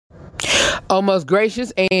Oh, most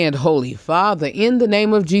gracious and holy Father, in the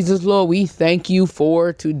name of Jesus, Lord, we thank you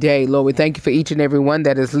for today. Lord, we thank you for each and every one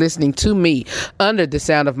that is listening to me under the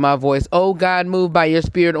sound of my voice. Oh, God, move by your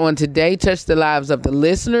spirit on today. Touch the lives of the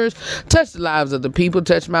listeners. Touch the lives of the people.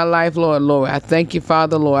 Touch my life, Lord. Lord, I thank you,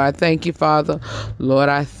 Father. Lord, I thank you, Father. Lord,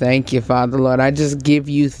 I thank you, Father. Lord, I just give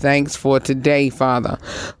you thanks for today, Father.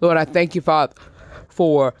 Lord, I thank you, Father,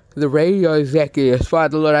 for the radio executives.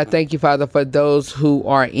 Father, Lord, I thank you, Father, for those who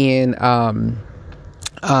are in behind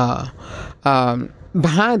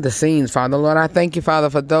the scenes, Father. Lord, I thank you, Father,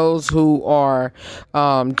 for those who are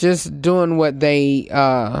just doing what they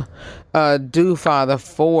do, Father,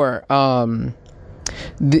 for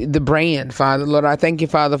the brand, Father. Lord, I thank you,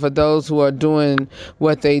 Father, for those who are doing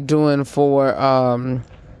what they doing for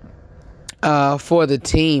the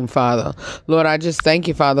team, Father. Lord, I just thank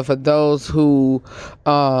you, Father, for those who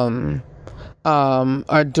are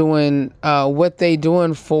doing what they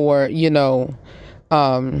doing for,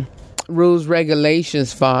 rules,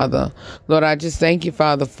 regulations, Father. Lord, I just thank you,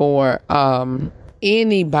 Father, for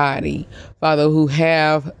anybody, Father, who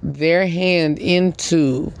have their hand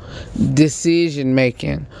into decision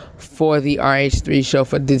making for the RH3 show,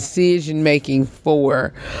 for decision making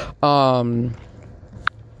for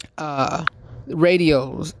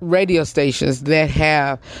radio stations that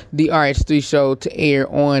have the RH3 show to air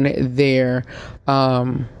on their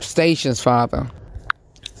stations, Father.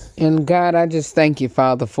 And God, I just thank you,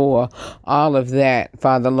 Father, for all of that,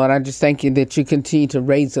 Father. Lord, I just thank you that you continue to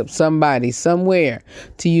raise up somebody somewhere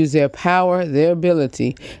to use their power, their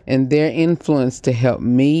ability, and their influence to help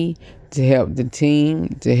me, to help the team,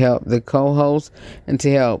 to help the co-hosts, and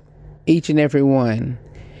to help each and every one.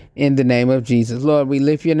 In the name of Jesus. Lord, we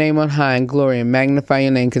lift your name on high and glory and magnify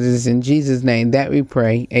your name, because it is in Jesus' name that we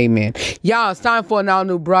pray. Amen. Y'all, it's time for an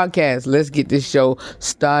all-new broadcast. Let's get this show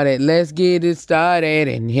started. Let's get it started.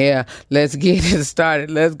 And yeah, let's get it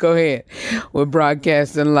started. Let's go ahead. We're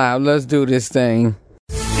broadcasting live. Let's do this thing.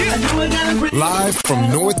 Live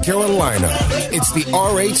from North Carolina, it's the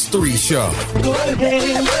RH3 Show.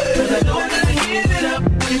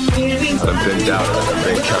 I've been doubted, I've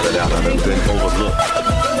been counted out, I've been overlooked.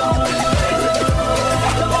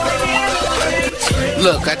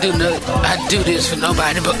 Look, I do this for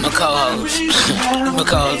nobody but my co-host.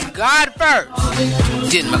 Because God first,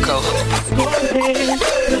 then my co-host.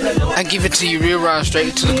 I give it to you real raw,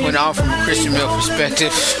 straight to the point, all from a Christian male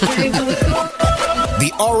perspective.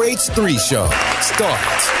 The RH3 Show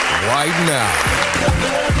starts right now.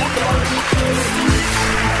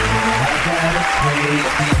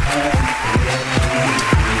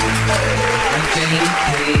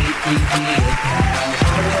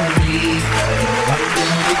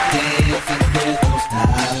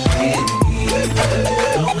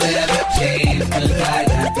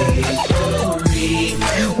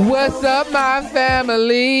 What's up, my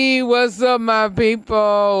family? What's up, my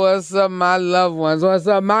people? What's up, my loved ones? What's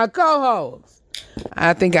up, my co-hosts?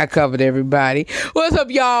 I think I covered everybody. What's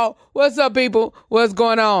up, y'all? What's up, people? What's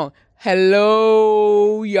going on?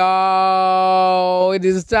 Hello, y'all. It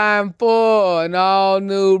is time for an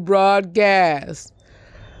all-new broadcast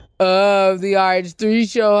of the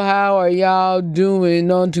RH3 Show. How are y'all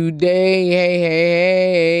doing on today?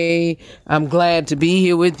 Hey. I'm glad to be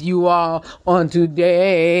here with you all on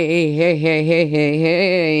today.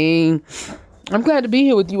 Hey. I'm glad to be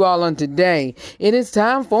here with you all on today. It is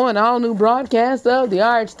time for an all-new broadcast of the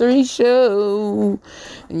RH3 Show.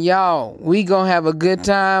 And y'all, we gonna have a good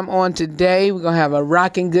time on today. We're gonna have a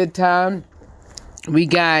rocking good time. We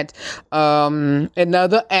got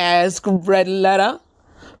another Ask Red Letter.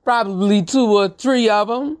 Probably 2 or 3 of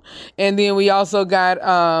them. And then we also got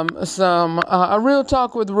a Real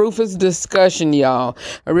Talk with Rufus discussion, y'all.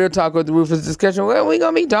 A Real Talk with Rufus discussion. What are we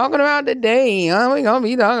going to be talking about today? What are we going to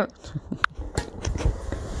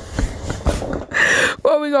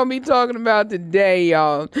be talking about today,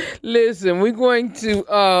 y'all? Listen, we're going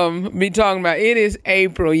to be talking about, it is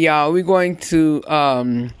April, y'all. We're going to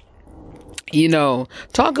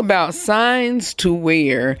talk about signs to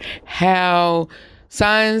where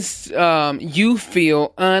signs you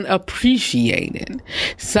feel unappreciated.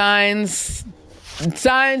 Signs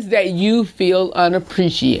that you feel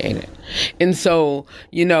unappreciated. And so,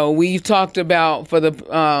 we've talked about for the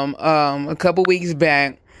a couple weeks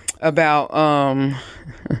back about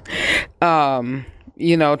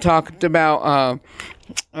talked about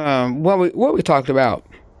what we talked about.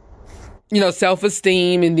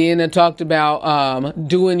 Self-esteem, and then I talked about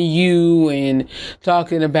doing you, and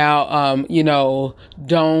talking about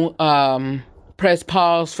don't press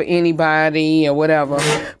pause for anybody or whatever.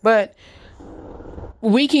 But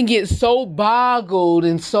we can get so boggled,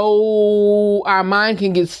 and so our mind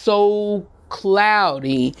can get so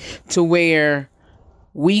cloudy to where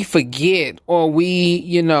we forget or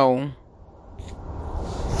we,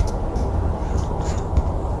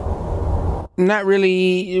 not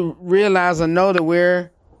really realize or know that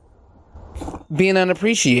we're being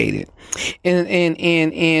unappreciated, and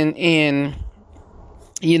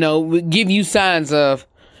we give you signs of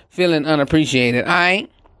feeling unappreciated. All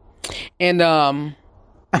right, and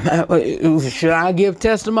should I give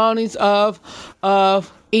testimonies of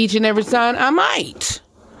each and every sign? I might.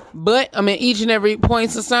 But, each and every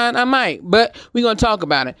point's a sign, I might. But we're going to talk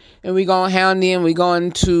about it. And we're going to hound in. We're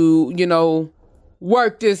going to,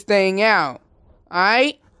 work this thing out. All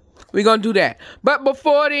right? We're going to do that. But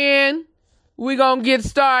before then, we're going to get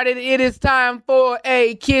started. It is time for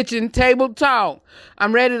a kitchen table talk.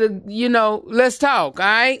 I'm ready to, let's talk. All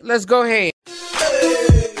right? Let's go ahead.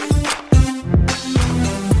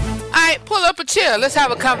 All right, pull up a chair. Let's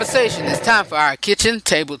have a conversation. It's time for our kitchen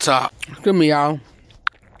table talk. Come here, y'all.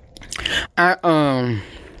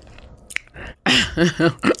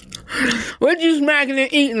 What you smacking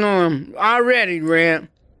and eating on already, Red?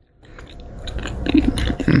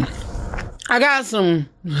 I got some.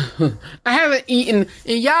 I haven't eaten,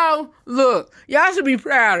 and y'all, look, y'all should be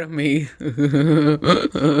proud of me.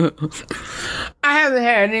 I haven't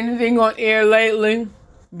had anything on air lately,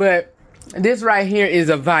 but this right here is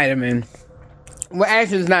a vitamin. Well,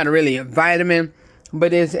 actually, it's not really a vitamin,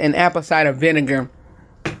 but it's an apple cider vinegar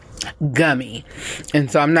gummy. And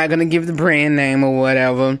so I'm not gonna give the brand name or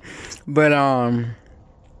whatever, but I'm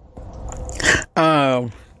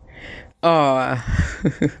not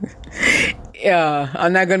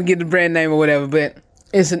gonna give the brand name or whatever, but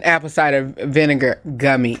it's an apple cider vinegar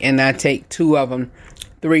gummy, and I take 2 of them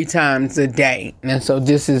 3 times a day. And so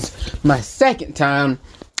this is my 2nd time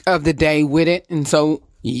of the day with it, and so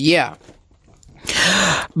yeah.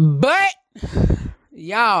 But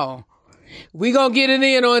y'all, we gonna get it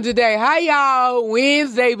in on today. How y'all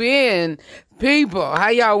Wednesday been, people? How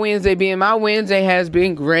y'all Wednesday been? My Wednesday has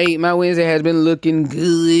been great. My Wednesday has been looking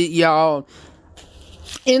good, y'all.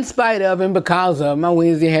 In spite of and because of, my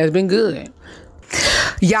Wednesday has been good.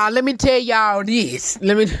 Y'all, let me tell y'all this.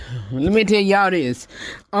 Let me tell y'all this.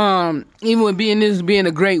 Even with this being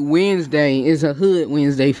a great Wednesday, it's a hood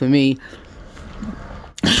Wednesday for me.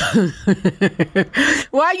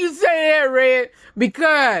 Why you say that, Red?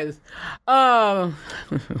 Because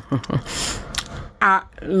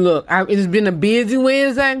it's been a busy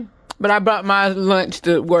Wednesday, but I brought my lunch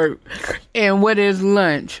to work. And what is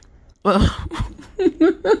lunch? A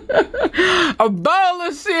bowl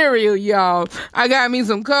of cereal, y'all. I got me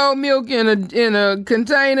some cold milk in a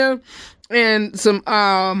container, and some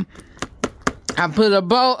I put I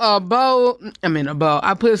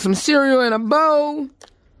put some cereal in a bowl.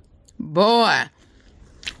 Boy,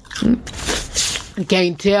 you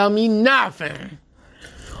can't tell me nothing.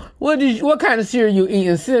 What kind of cereal you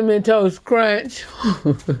eating? Cinnamon Toast Crunch?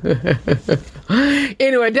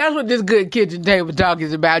 Anyway, that's what this good kitchen table talk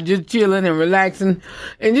is about. Just chilling and relaxing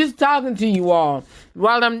and just talking to you all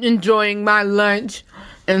while I'm enjoying my lunch.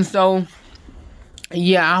 And so,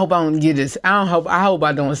 yeah, I hope I don't get this. I hope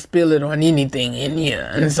I don't spill it on anything in here.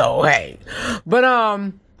 And so, hey. But,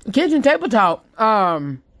 kitchen table talk,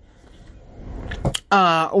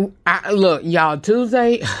 look, y'all,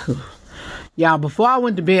 Tuesday, y'all, before I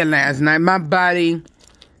went to bed last night, my body,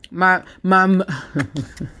 I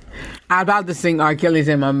was about to sing R. Kelly's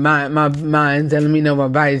in my mind telling me no, my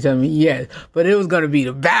body's telling me yes, but it was going to be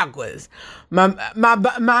the backwards. And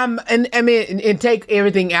take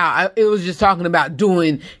everything out. It was just talking about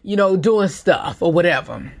doing stuff or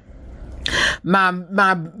whatever. My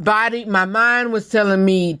body, my mind was telling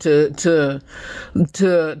me to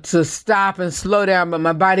stop and slow down, but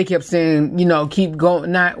my body kept saying, keep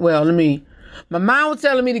going. My mind was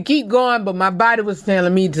telling me to keep going, but my body was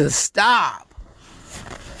telling me to stop.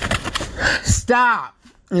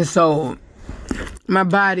 And so my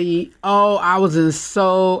body, I was in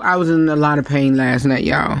a lot of pain last night,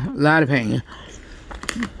 y'all. A lot of pain.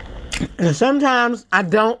 And sometimes I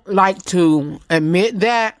don't like to admit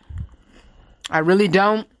that. I really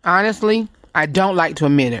don't. Honestly, I don't like to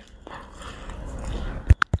admit it.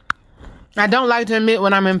 I don't like to admit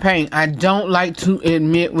when I'm in pain. I don't like to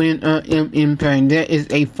admit when I'm in pain. That is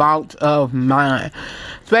a fault of mine.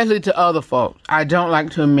 Especially to other folks. I don't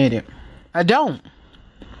like to admit it. I don't.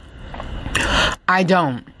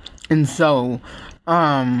 And so,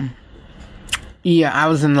 yeah, I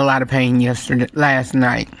was in a lot of pain last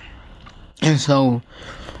night. And so,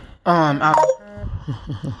 I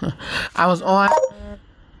was on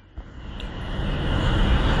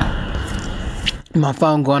my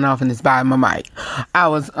phone going off and it's by my mic. I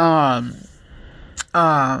was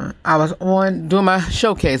I was on doing my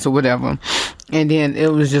showcase or whatever, and then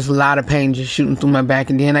it was just a lot of pain just shooting through my back,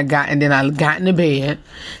 and then I got into bed,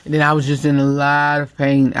 and then I was just in a lot of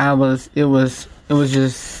pain. It was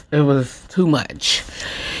too much.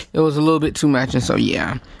 It was a little bit too much, and so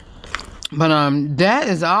yeah. But that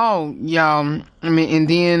is all, y'all. I mean, and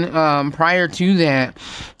then prior to that,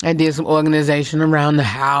 I did some organization around the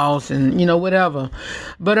house and whatever.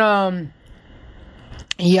 But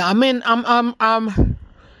yeah, I mean, I'm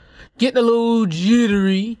getting a little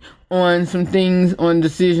jittery on some things, on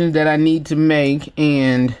decisions that I need to make,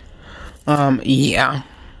 and yeah.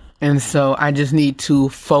 And so I just need to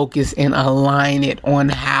focus and align it on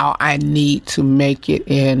how I need to make it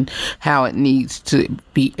and how it needs to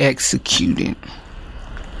be executed.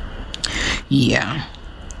 Yeah.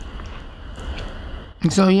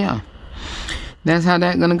 So yeah, that's how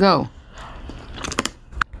that's gonna go.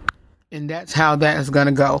 And that's how that is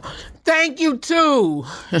gonna go. Thank you to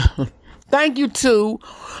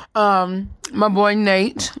my boy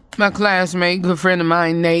Nate, my classmate, good friend of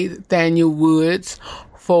mine, Nathaniel Woods,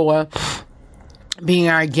 for being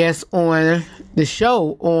our guest on the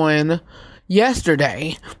show on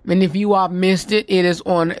yesterday. And if you all missed it, it is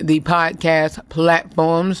on the podcast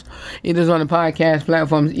platforms. If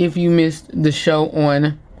you missed the show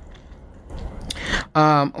on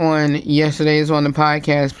yesterday, it's on the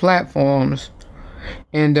podcast platforms.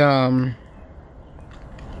 And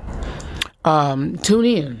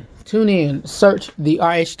tune in, search the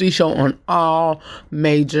RH3 show on all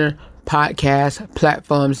major podcast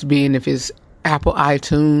platforms, being if it's Apple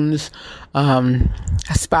iTunes,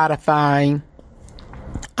 Spotify,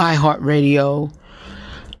 iHeartRadio,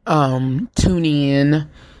 TuneIn,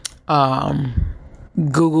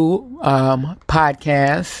 Google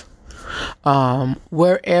Podcasts,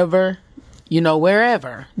 wherever.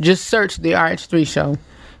 Just search the RH3 show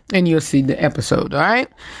and you'll see the episode. All right,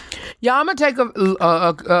 y'all. I'm gonna take a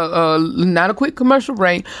not a quick commercial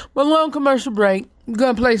break, but a long commercial break. I'm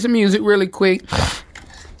gonna play some music really quick,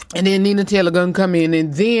 and then Nina Taylor gonna come in,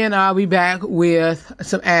 and then I'll be back with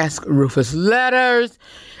some Ask Rufus letters,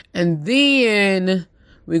 and then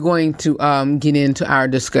we're going to get into our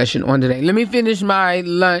discussion on today. Let me finish my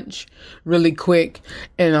lunch really quick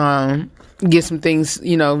and get some things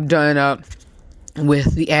done up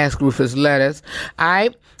with the Ask Rufus letters. All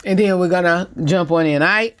right. And then we're going to jump on in.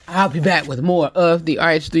 I'll be back with more of the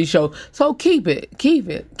RH3 show. So keep it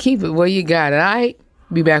where you got it. All right.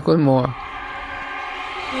 Be back with more.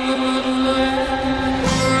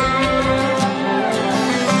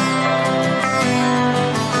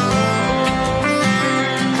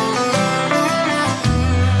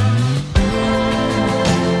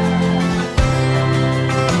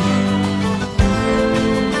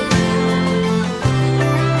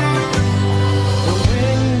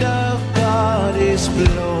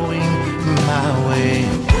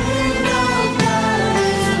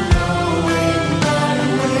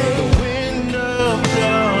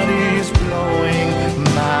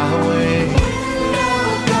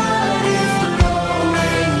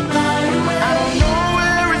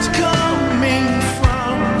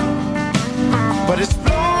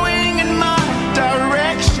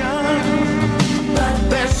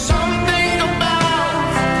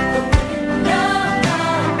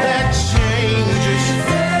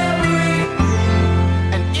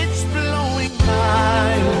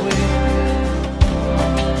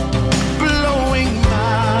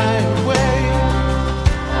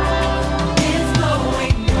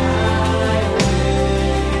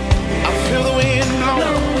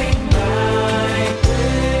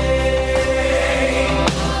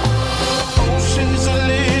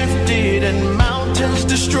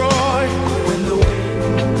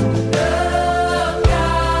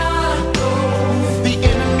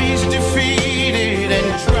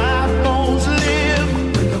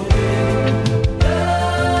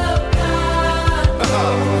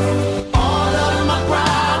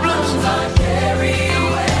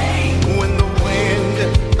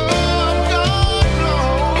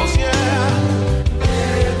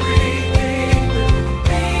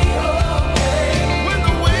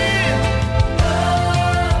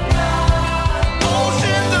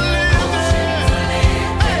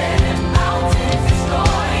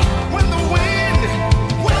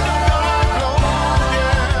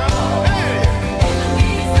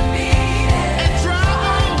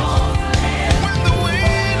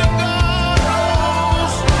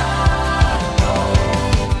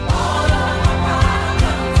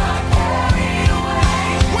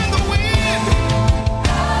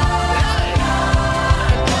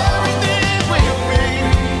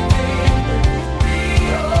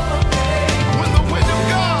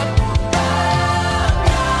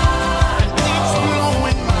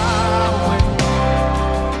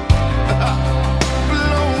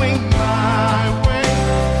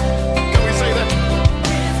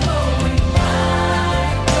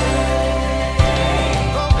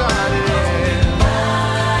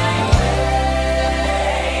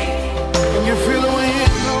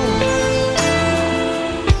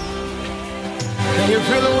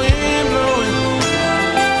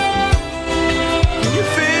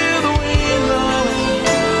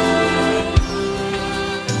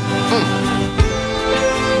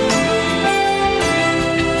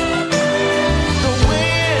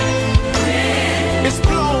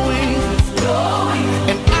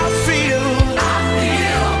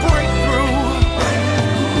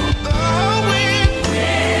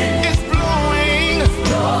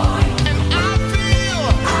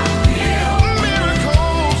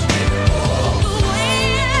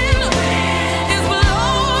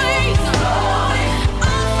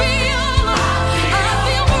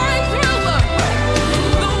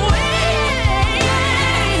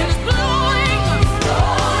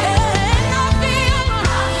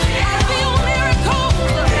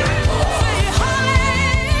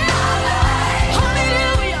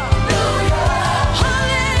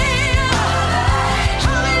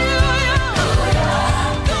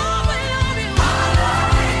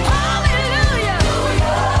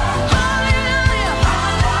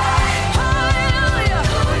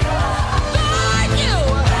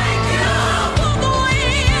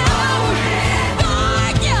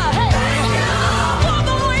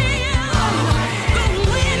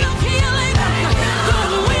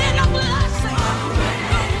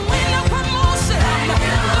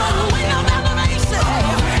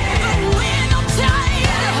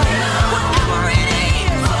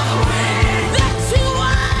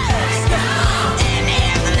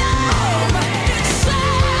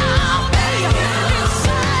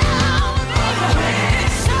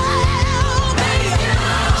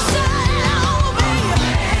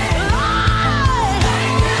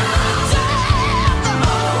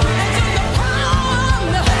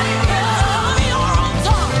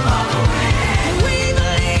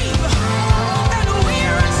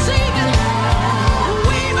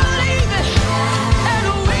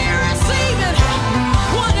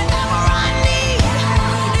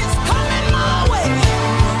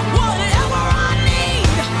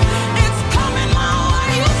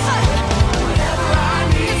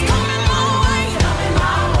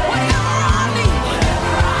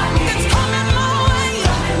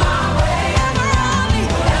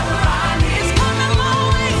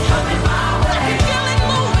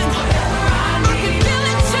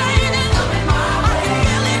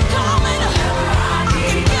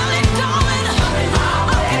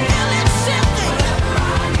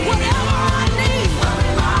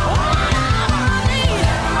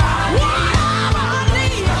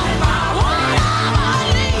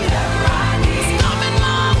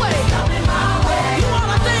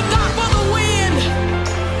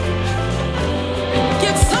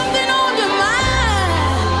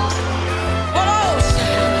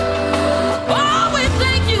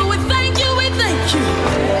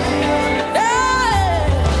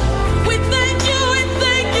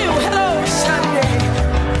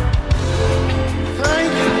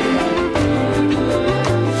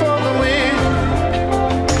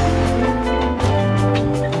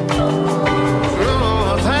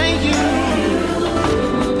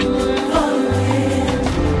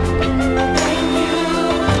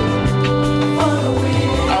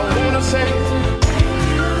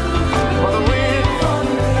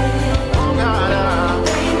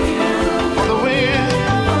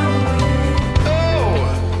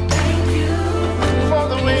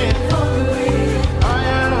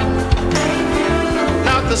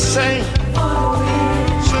 same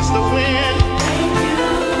since the wind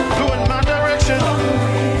blew in my direction.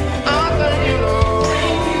 I thank you, Lord.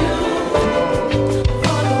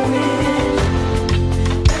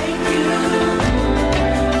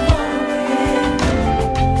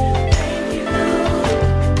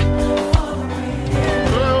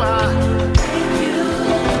 Blow out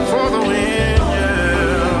for the wind,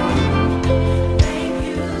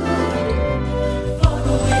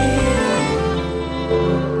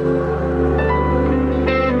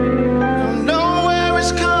 Don't know where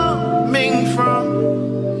it's coming from,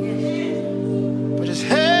 but it's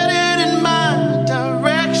headed in my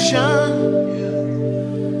direction.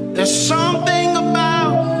 There's something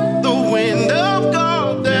about the wind of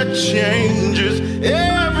God that changes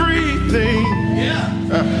everything.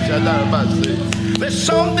 There's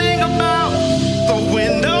something about the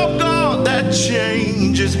wind of God that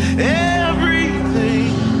changes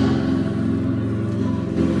everything.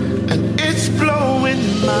 And it's blowing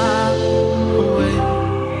my way.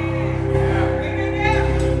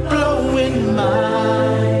 Blowing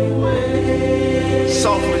my way.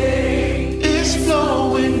 Softly. It's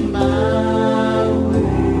blowing my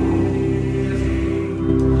way.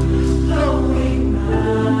 Blowing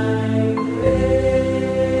my way.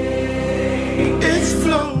 It's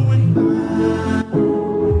blowing my way.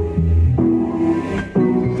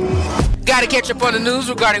 Got to catch up on the news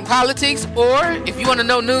regarding politics, or if you want to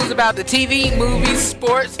know news about the TV, movies,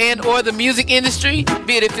 sports, and or the music industry,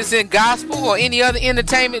 be it if it's in gospel or any other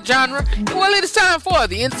entertainment genre, well, it is time for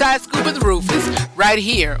the Inside Scoop with Rufus, right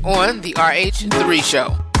here on the RH3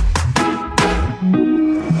 Show.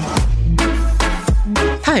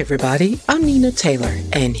 Hi everybody, I'm Nina Taylor,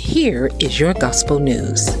 and here is your gospel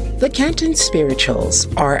news. The Canton Spirituals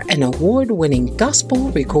are an award-winning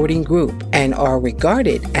gospel recording group and are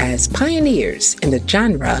regarded as pioneers in the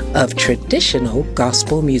genre of traditional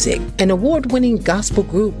gospel music. An award-winning gospel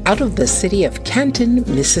group out of the city of Canton,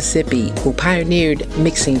 Mississippi, who pioneered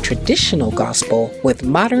mixing traditional gospel with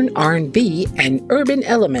modern R&B and urban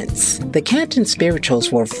elements. The Canton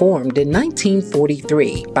Spirituals were formed in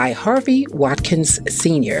 1943 by Harvey Watkins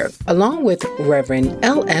Sr., along with Reverend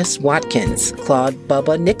L.S. Watkins, Claude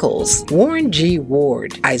Bubba Nichols, Warren G.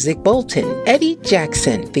 Ward, Isaac Bolton, Eddie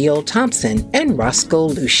Jackson, Theo Thompson, and Roscoe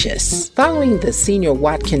Lucius. Following the senior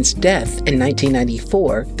Watkins' death in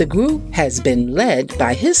 1994, the group has been led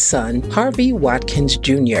by his son, Harvey Watkins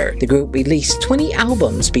Jr. The group released 20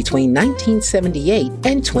 albums between 1978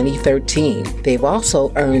 and 2013. They've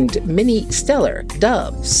also earned many Stellar,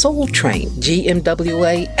 Dove, Soul Train,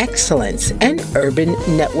 GMWA Excellence, and Urban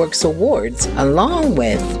Networks Awards, along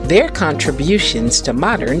with their contributions to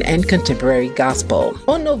modern and contemporary gospel.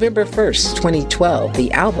 On November 1st, 2012,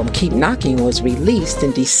 the album Keep Knocking was released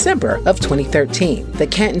in December of 2013. The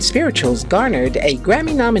Canton Spirituals garnered a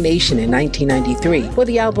Grammy nomination in 1993 for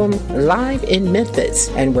the album Live in Memphis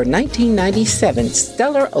and were 1997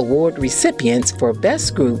 Stellar Award recipients for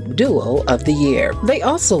Best Group Duo of the Year. They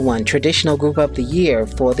also won Traditional Group of the Year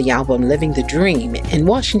for the album Living the Dream in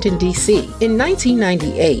Washington, D.C. In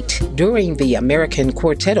 1998, during the American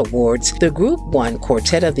Quartet Awards, the group won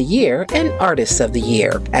Quartet of the Year and Artist of the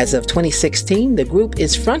Year. As of 2016, the group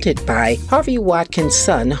is fronted by Harvey Watkins'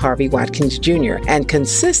 son, Harvey Watkins Jr., and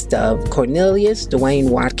consists of Cornelius Dwayne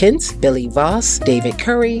Watkins, Billy Voss, David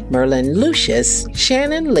Curry, Merlin Lucius,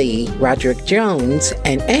 Shannon Lee, Roderick Jones,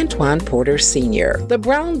 and Antoine Porter Sr. The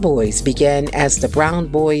Brown Boys began as the Brown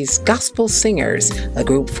Boys Gospel Singers, a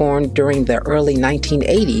group formed during the early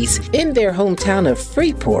 1980s in their hometown of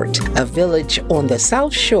Freeport, a village on the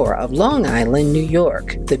south shore of Long Island, New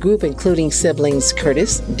York. The group, including siblings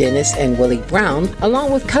Curtis, Dennis, and Willie Brown,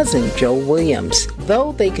 along with cousin Joe Williams.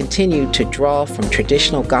 Though they continued to draw from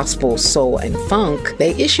traditional gospel, soul, and funk,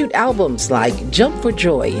 they issued albums like Jump for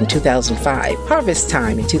Joy in 2005, Harvest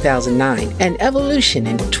Time in 2009, and Evolution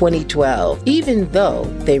in 2012. Even though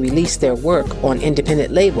they released their work on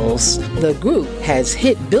independent labels, the group has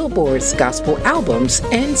hit Billboard's gospel albums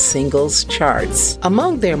and singles charts.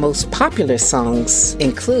 Among their most popular songs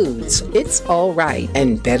includes It's All Right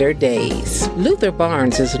and Better Days. Luther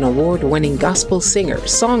Barnes is an award-winning gospel singer,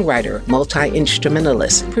 songwriter,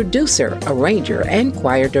 multi-instrumentalist, producer, arranger, and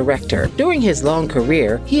choir director. During his long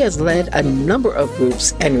career, he has led a number of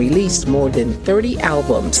groups and released more than 30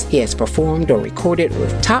 albums. He has performed or recorded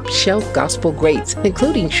with top-shelf gospel greats,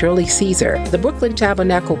 including Shirley Caesar, the Brooklyn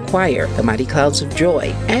Tabernacle Choir, the Mighty Clouds of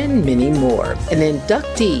Joy, and many more. An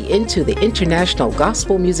inductee into the International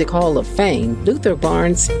Gospel Music Hall of Fame, Luther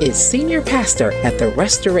Barnes is senior pastor at the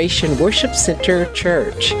Restoration Worship Center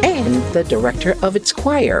Church and the director of its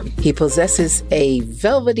choir. He possesses a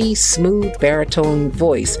velvety, smooth baritone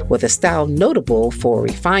voice with a style notable for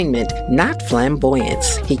refinement, not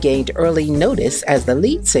flamboyance. He gained early notice as the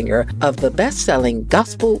lead singer of the best-selling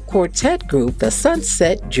gospel quartet group The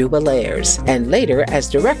Sunset Jubilaires, and later as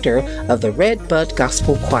director of the Red Bud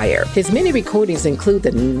Gospel Choir. His many recordings include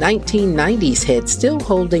the 1990s hit Still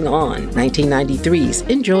Holding On, 1993's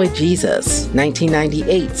Enjoy Jesus,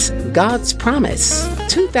 1998's God's Promise,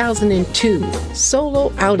 2002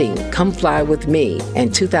 solo outing Come Fly With Me, and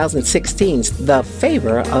 2016's The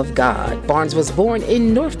Favor of God. Barnes was born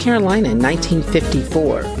in North Carolina in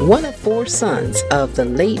 1954, one of four sons of the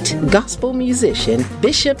late gospel musician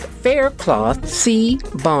Bishop Faircloth C.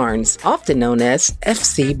 Barnes, often known as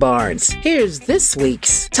F.C. Barnes. Here's this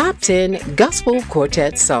week's Top 10 Gospel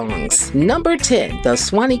Quartet Songs. Number 10, The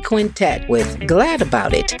Swanee Quintet with Glad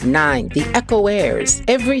About It. 9, The Echo Airs,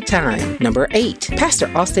 Every Time. Number 8,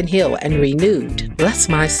 Pastor Austin Hill and Renewed, Bless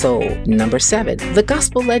My Soul. Number 7, The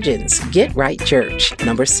Gospel Legends, Get Right Church.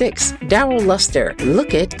 Number 6, Darrell Luster,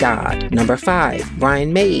 Look at God. Number 5,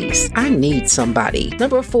 Brian Mays, I Need Somebody.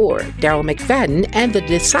 Number 4, Darrell McFadden and the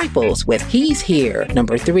Disciples with He's Here.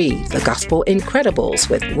 Number 3, The Gospel Incredibles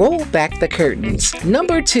with Roll Back the Curtains.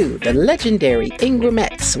 Number 2, the legendary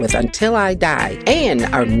Ingramettes with Until I Die. And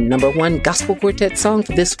our number 1 gospel quartet song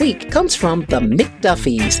for this week comes from the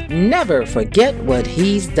McDuffies, Never Forget What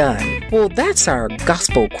He's Done. Well, that's our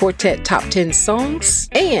gospel quartet top 10 songs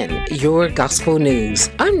and your gospel news.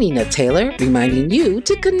 I'm Nina Taylor, reminding you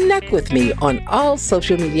to connect with me on all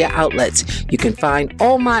social media outlets. You can find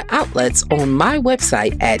all my outlets on my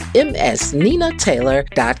website at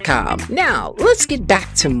msninataylor.com. Now, let's get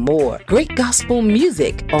back to more great gospel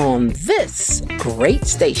music on this great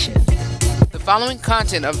station. The following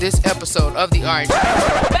content of this episode of the RH.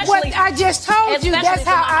 What I just told you, that's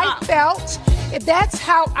how I felt. That's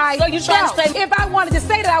how I felt. If I wanted to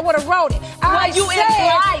say that, I would have wrote it. I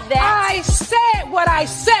said what I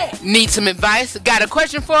said. Need some advice? Got a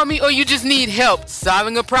question for me? Or you just need help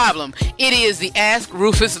solving a problem? It is the Ask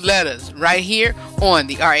Rufus Letters right here on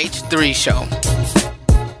the RH3 Show.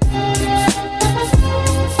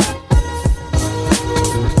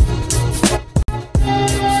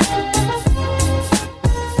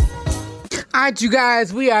 All right, you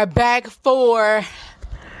guys, we're back for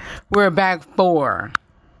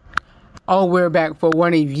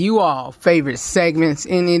one of you all favorite segments,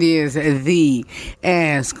 and it is the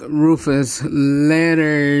Ask Rufus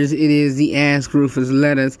Letters.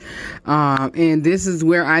 And this is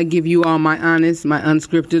where I give you all my honest, my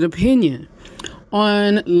unscripted opinion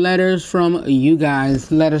on letters from you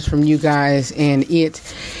guys, and it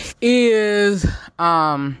is,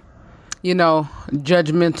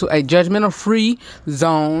 judgmental free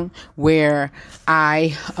zone where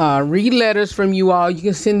I read letters from you all. You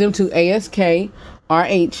can send them to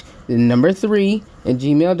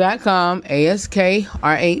ASKRH3@gmail.com,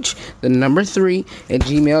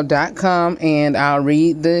 ASKRH3@gmail.com, and I'll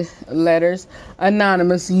read the letters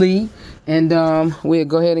anonymously, and we'll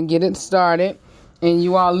go ahead and get it started. And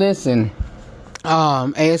you all listen.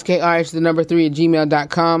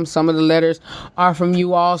 ASKRH3@gmail.com. Some of the letters are from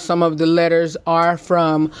you all. Some of the letters are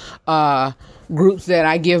from groups that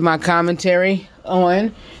I give my commentary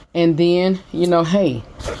on. And then, hey,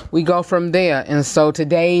 we go from there. And so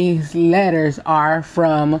today's letters are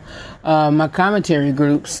from my commentary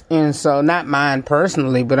groups. And so not mine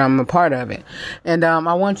personally, but I'm a part of it. And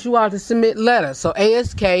I want you all to submit letters. So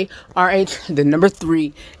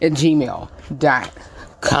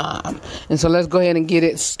ASKRH3@gmail.com. And so let's go ahead and get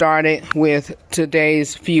it started with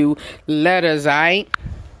today's few letters, alright?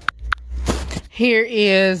 Here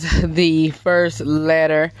is the first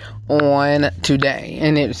letter on today,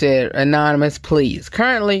 and it said, Anonymous, please.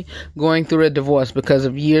 Currently going through a divorce because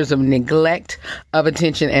of years of neglect of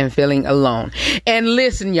attention and feeling alone. And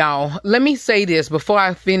listen, y'all, let me say this before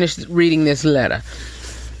I finish reading this letter.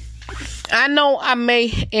 I know I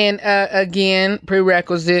may, and again,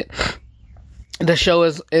 prerequisite, the show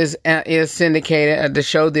is syndicated, the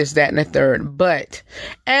show this, that, and the third. But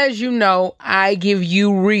as you know, I give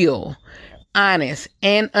you real, honest,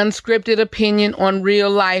 and unscripted opinion on real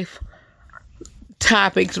life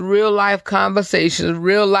topics, real life conversations,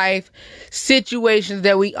 real life situations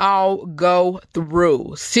that we all go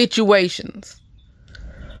through. Situations.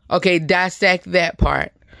 Okay, dissect that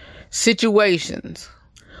part. Situations.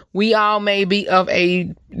 We all may be of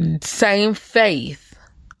a same faith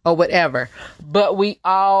or whatever, but we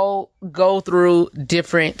all go through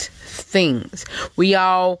different things. We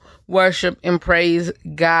all worship and praise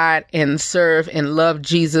God and serve and love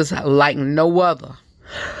Jesus like no other.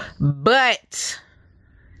 But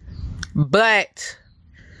But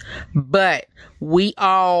we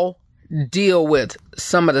all deal with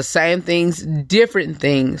some of the same things, different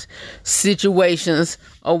things, situations,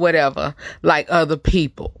 or whatever, like other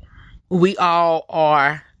people. We all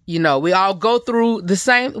are, we all go through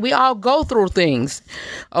we all go through things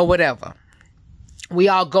or whatever. We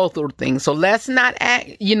all go through things. So let's not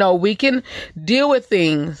act, we can deal with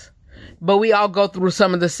things, but we all go through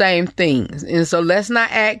some of the same things. And so let's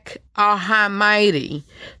not act all high mighty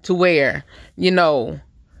to where,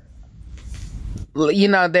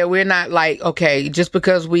 that we're not like, okay, just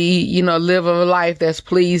because we, live a life that's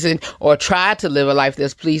pleasing or try to live a life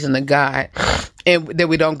that's pleasing to God, and that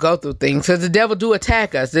we don't go through things. Because the devil do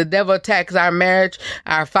attack us. The devil attacks our marriage,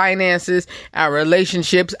 our finances, our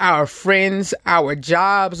relationships, our friends, our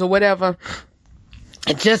jobs, or whatever,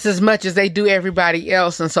 just as much as they do everybody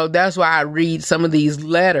else. And so that's why I read some of these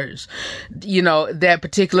letters, that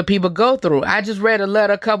particular people go through. I just read a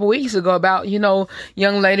letter a couple weeks ago about, young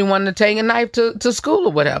lady wanting to take a knife to school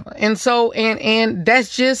or whatever. And so, and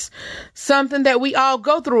that's just something that we all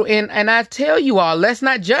go through. And I tell you all, let's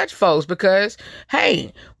not judge folks because,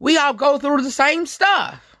 hey, we all go through the same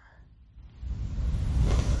stuff.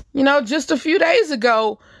 Just a few days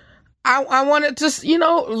ago, I wanted to,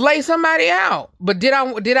 lay somebody out. But did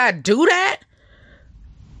I do that?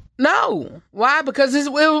 No. Why? Because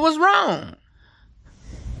it was wrong.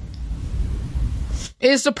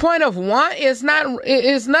 It's the point of it's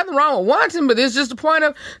nothing wrong with wanting, but it's just the point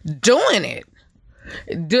of doing it.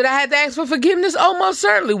 Did I have to ask for forgiveness? Oh, most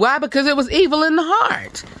certainly. Why? Because it was evil in the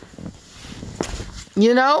heart.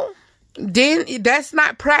 Then that's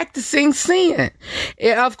not practicing sin.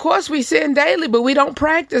 Of course, we sin daily, but we don't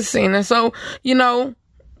practice sin. And so,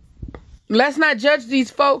 let's not judge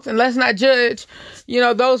these folks, and let's not judge,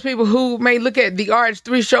 those people who may look at the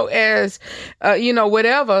RH3 show as,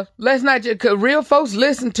 whatever. Let's not judge, because real folks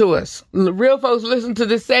listen to us. Real folks listen to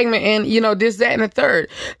this segment and, this, that, and the third.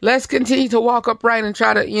 Let's continue to walk upright and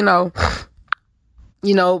try to,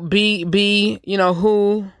 be,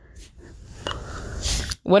 who...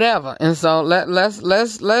 whatever. And so let's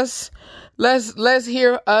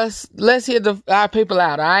hear our people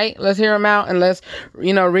out. All right, let's hear them out, and let's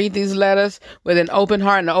read these letters with an open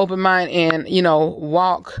heart and an open mind, and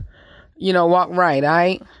walk right. All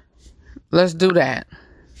right, let's do that.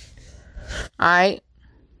 All right,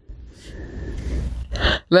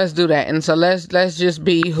 let's do that. And so let's just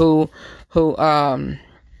be who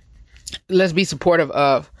let's be supportive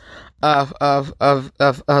of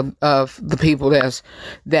the people that's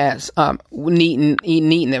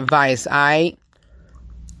needing advice. All right,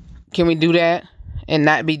 can we do that and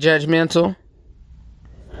not be judgmental?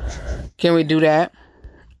 Can we do that?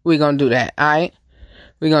 We're gonna do that. All right,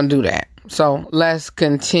 we're gonna do that. So let's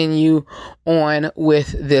continue on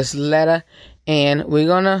with this letter, and we're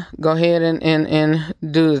gonna go ahead and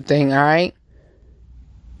do the thing. All right,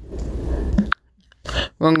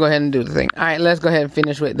 we're going to go ahead and do the thing. All right, let's go ahead and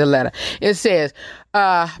finish with the letter. It says,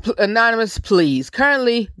 anonymous, please.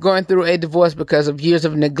 Currently going through a divorce because of years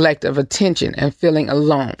of neglect of attention and feeling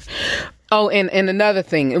alone. Oh, and another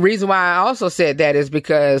thing, the reason why I also said that is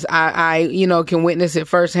because I can witness it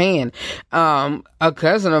firsthand. A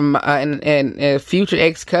cousin of mine, and a future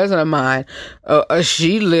ex-cousin of mine,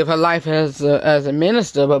 she lived her life as a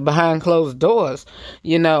minister, but behind closed doors,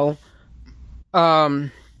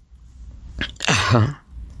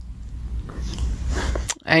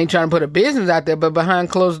 I ain't trying to put a business out there, but behind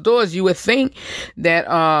closed doors, you would think that,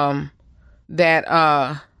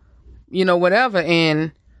 whatever.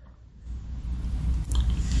 And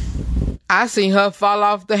I seen her fall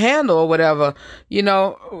off the handle or whatever,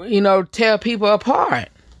 tear people apart.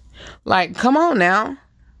 Like, come on now.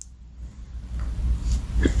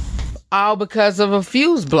 All because of a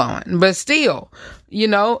fuse blowing. But still,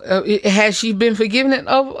 has she been forgiven?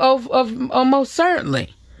 Of almost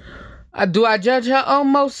certainly. Do I judge her?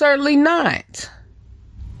 Almost certainly not.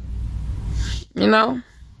 We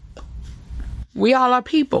all are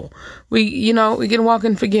people. We can walk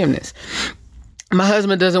in forgiveness. My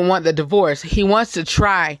husband doesn't want the divorce. He wants to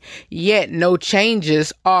try, yet no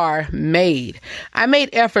changes are made. I made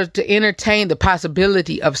efforts to entertain the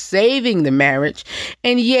possibility of saving the marriage,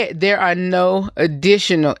 and yet there are no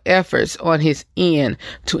additional efforts on his end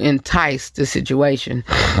to entice the situation.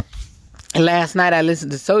 Last night, I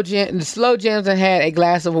listened to Slow Jams and had a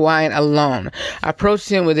glass of wine alone. I approached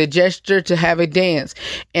him with a gesture to have a dance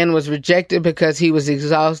and was rejected because he was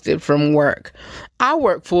exhausted from work. I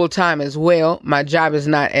work full-time as well. My job is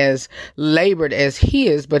not as labored as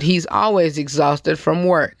his, but he's always exhausted from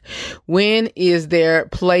work. When is there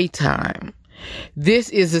playtime? This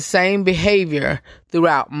is the same behavior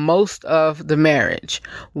throughout most of the marriage.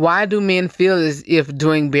 Why do men feel as if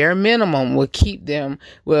doing bare minimum will keep them?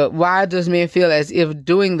 Well, why does men feel as if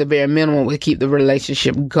doing the bare minimum will keep the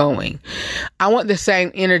relationship going? I want the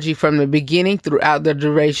same energy from the beginning throughout the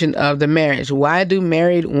duration of the marriage. Why do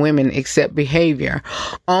married women accept behavior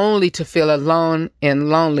only to feel alone and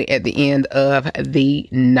lonely at the end of the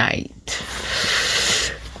night?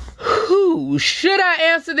 Should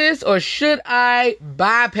I answer this or should I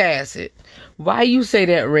bypass it? Why you say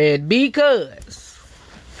that, Red? Because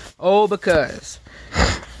I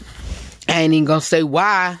ain't even gonna say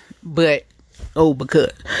why, but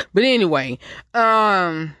because. But anyway,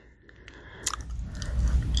 I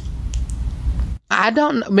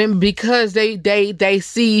don't know, because they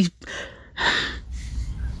see,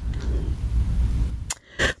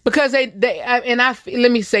 because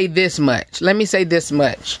let me say this much.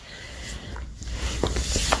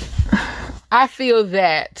 I feel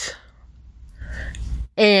that,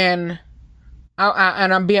 and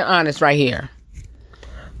I'm being honest right here.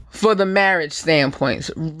 For the marriage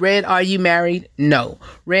standpoints, Red, are you married? No.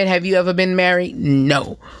 Red, have you ever been married?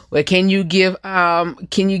 No. Well, can you give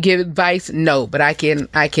advice? No, but I can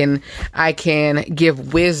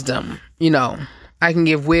give wisdom. I can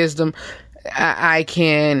give wisdom. I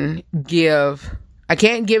can't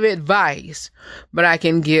give advice, but I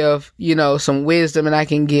can give, some wisdom, and I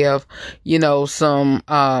can give, some,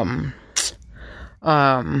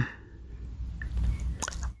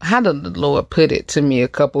 how did the Lord put it to me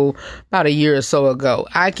about a year or so ago?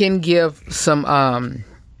 I can give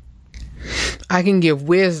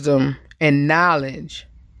wisdom and knowledge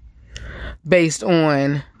based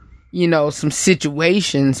on, some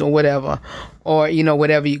situations or whatever, or,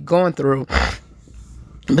 whatever you're going through.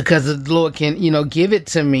 Because the Lord can, give it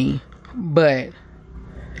to me, but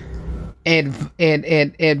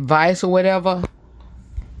advice or whatever.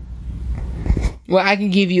 Well, I can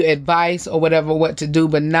give you advice or whatever, what to do,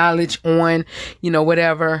 but knowledge on,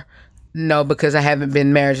 whatever. No, because I haven't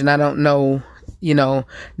been married and I don't know,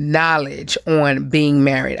 knowledge on being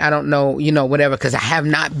married. I don't know, whatever, because I have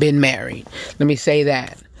not been married. Let me say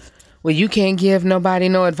that. Well, you can't give nobody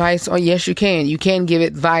no advice. Oh, yes, you can. You can give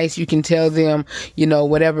advice. You can tell them,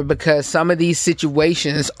 whatever, because some of these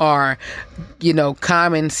situations are,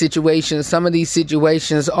 common situations. Some of these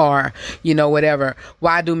situations are, whatever.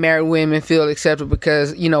 Why do married women feel acceptable?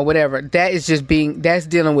 Because, whatever. That is that's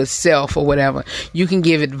dealing with self or whatever. You can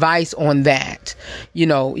give advice on that.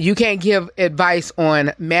 You can't give advice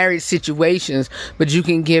on married situations, but you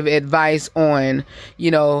can give advice on,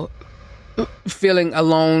 feeling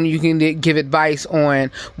alone. You can give advice on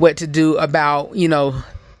what to do about,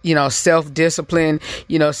 self-discipline,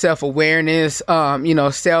 self-awareness,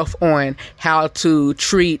 self on how to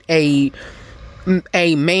treat a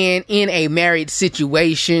man in a married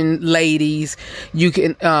situation. Ladies, you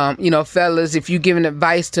can, fellas, if you're giving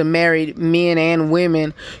advice to married men and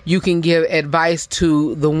women, you can give advice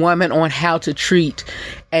to the woman on how to treat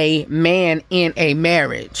a man in a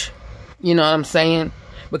marriage. You know what I'm saying?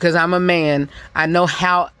 Because I'm a man, I know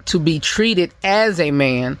how to be treated as a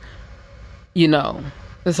man, And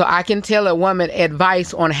so I can tell a woman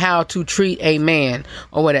advice on how to treat a man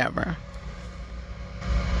or whatever.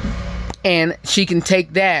 And she can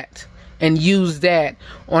take that and use that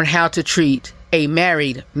on how to treat a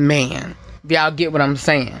married man. Y'all get what I'm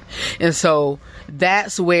saying? And so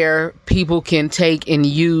that's where people can take and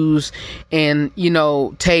use and,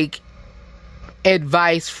 take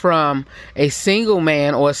advice from a single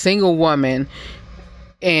man or a single woman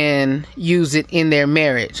and use it in their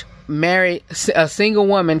marriage. A single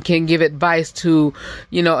woman can give advice to,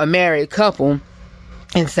 a married couple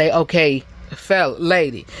and say, okay,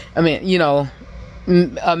 lady, a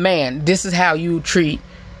man, this is how you treat,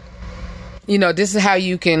 this is how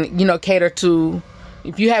you can, cater to,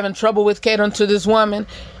 if you're having trouble with catering to this woman,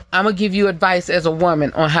 I'm going to give you advice as a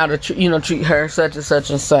woman on how to, treat her such and such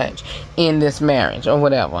and such in this marriage or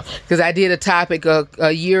whatever. Because I did a topic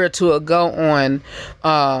a year or two ago on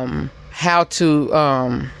how to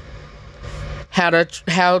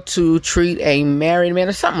treat a married man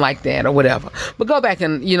or something like that or whatever. But go back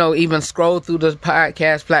and, even scroll through the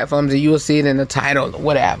podcast platforms and you'll see it in the title or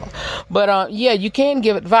whatever. But you can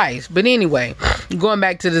give advice. But anyway, going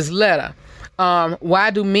back to this letter.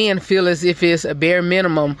 Why do men feel as if it's a bare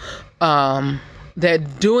minimum,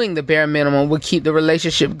 that doing the bare minimum will keep the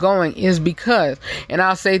relationship going is because, and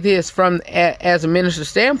I'll say this as a minister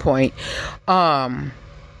standpoint,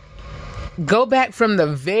 Go back from the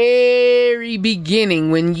very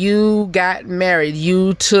beginning when you got married.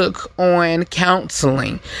 You took on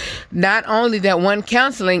counseling. Not only that, one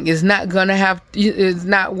counseling is not going to have, is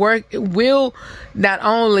not work, it will not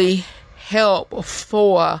only help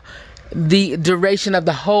for the duration of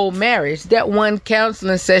the whole marriage. That one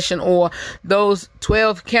counseling session, or those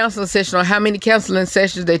 12 counseling sessions, or how many counseling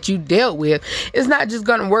sessions that you dealt with, is not just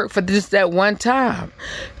going to work for just that one time.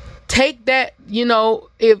 Take that,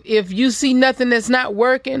 if you see nothing that's not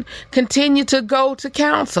working, continue to go to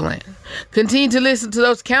counseling. Continue to listen to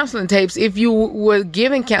those counseling tapes if you were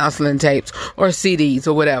given counseling tapes or CDs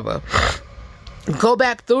or whatever. Go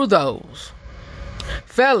back through those.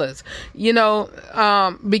 Fellas,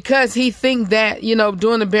 because he think that,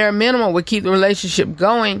 doing the bare minimum would keep the relationship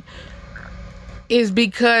going, is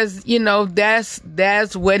because,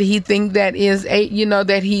 that's what he think that is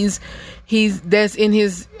that that's in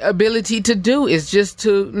his ability to do, is just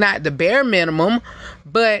to, not the bare minimum,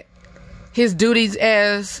 but his duties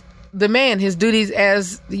as the man, his duties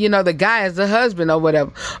as, the guy, as the husband or whatever.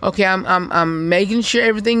 Okay, I'm making sure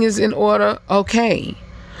everything is in order. Okay,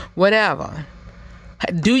 whatever.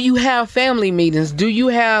 Do you have family meetings? Do you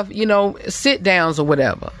have, sit downs or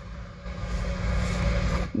whatever?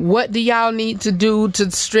 What do y'all need to do to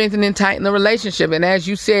strengthen and tighten the relationship? And as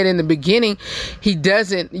you said in the beginning,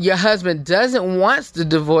 your husband doesn't want the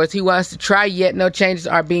divorce. He wants to try, yet no changes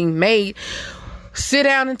are being made. Sit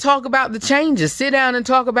down and talk about the changes. Sit down and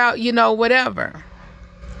talk about, whatever.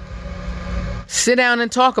 Sit down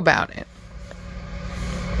and talk about it.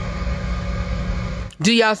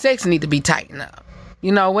 Do y'all sex need to be tightened up?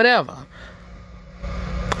 Whatever.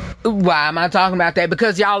 Why am I talking about that?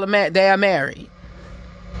 Because they are married.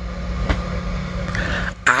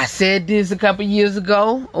 I said this a couple years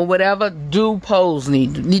ago or whatever. Do polls you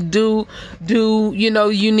need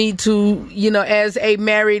to, as a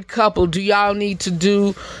married couple, do y'all need to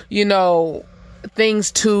do,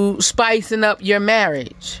 things to spicing up your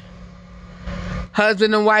marriage?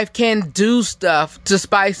 Husband and wife can do stuff to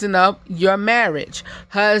spicing up your marriage.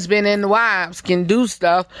 Husband and wives can do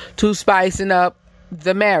stuff to spicing up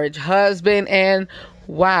the marriage. Husband and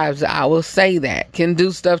wives, I will say that, can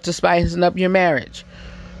do stuff to spicing up your marriage.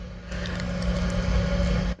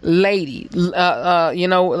 Lady, look.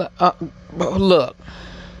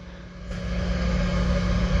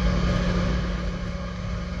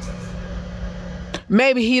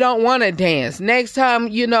 Maybe he don't want to dance. Next time,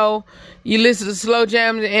 you listen to slow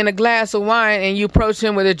jam and a glass of wine and you approach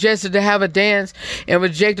him with a gesture to have a dance and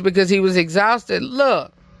reject it because he was exhausted.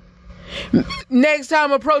 Look, next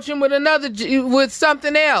time approach him with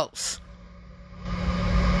something else.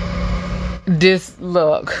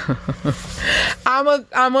 Look,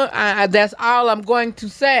 that's all I'm going to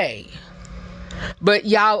say. But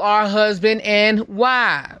y'all are husband and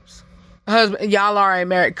wives. Y'all are a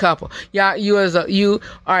married couple. You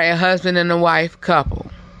are a husband and a wife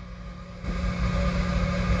couple.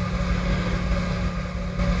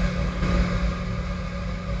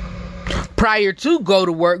 Prior to going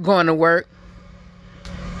to work,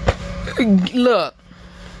 look,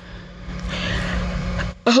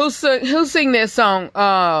 who sing that song?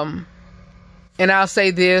 And I'll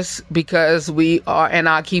say this because we are, and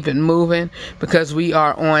I'll keep it moving because we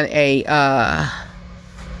are on a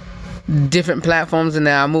different platforms, and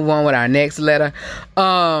then I'll move on with our next letter.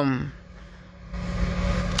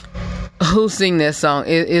 Who sing that song?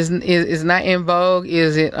 Is not In Vogue?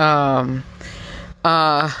 Is it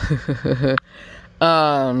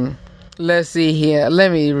let's see here.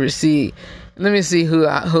 Let me see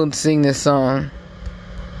who sing this song.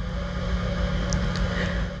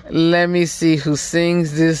 Let me see who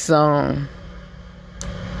sings this song.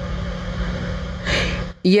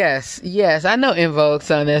 Yes, I know In Vogue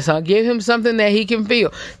sung that song. Give him something that he can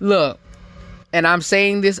feel. Look, and I'm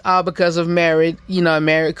saying this all because of a married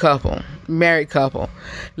couple.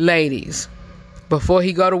 Ladies, before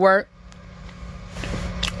he go to work,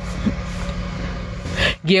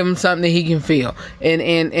 give him something that he can feel.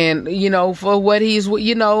 And for what he's,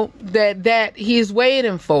 that he's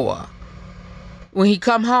waiting for when he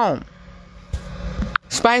come home.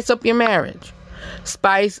 Spice up your marriage.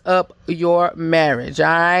 Spice up your marriage, all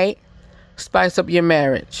right? Spice up your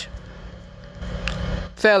marriage.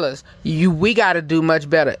 Fellas, we got to do much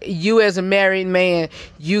better. You as a married man,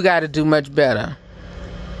 you got to do much better.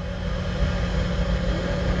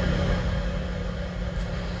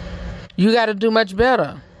 You got to do much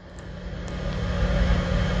better.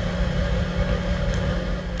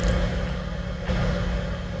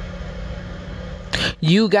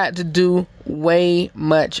 You got to do way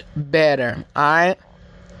much better, all right?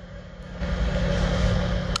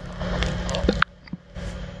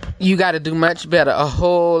 you got to do much better, a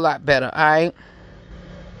whole lot better, all right?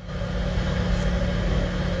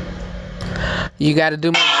 You got to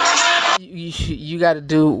do you got to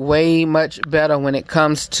do way much better when it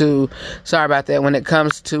comes to, sorry about that, when it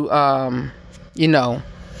comes to you know,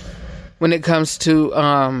 when it comes to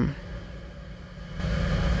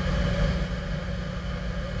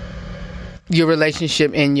your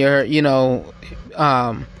relationship and your, you know,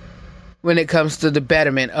 when it comes to the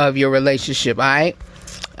betterment of your relationship. All right,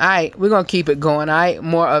 we're gonna keep it going. All right,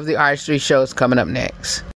 more of the RH3 shows coming up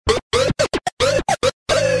next.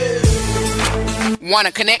 Want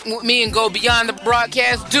to connect with me and go beyond the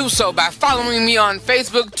broadcast? Do so by following me on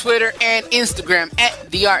Facebook, Twitter, and Instagram at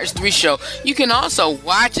The RH3 Show. You can also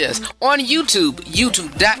watch us on YouTube,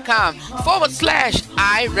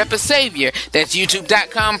 youtube.com/I Rep a Savior. That's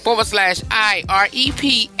youtube.com/I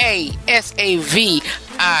REPASAVIOR.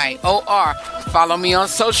 Follow me on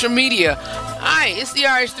social media. Hi, it's The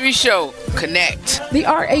RH3 Show. Connect. The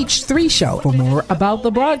RH3 Show. For more about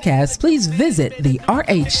the broadcast, please visit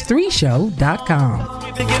therh3show.com.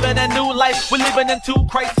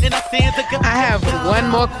 I have one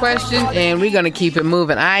more question, and we're going to keep it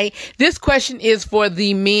moving. This question is for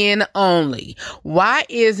the men only. Why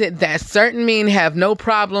is it that certain men have no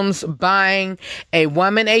problems buying a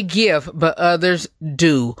woman a gift, but others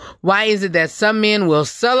do? Why is it that some men will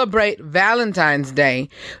celebrate Valentine's Day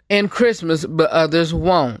and Christmas, but others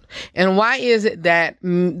won't? And why is it that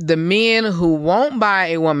the men who won't buy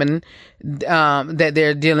a woman that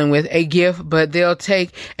they're dealing with a gift, but they'll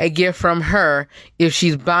take a gift from her if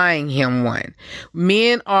she's buying him one?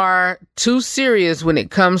 Men are too serious when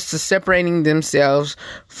it comes to separating themselves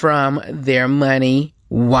from their money.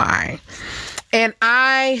 Why? And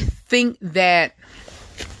I think that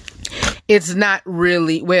it's not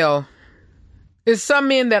really, well, there's some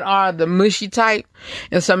men that are the mushy type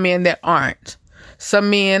and some men that aren't. Some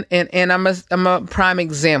men, and I'm a prime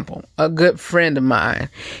example, a good friend of mine.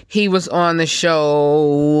 He was on the show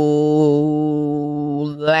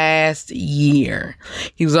last year.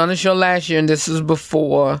 He was on the show last year, and this is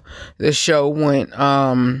before the show went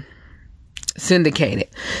syndicated.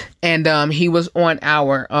 And he was on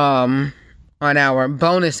our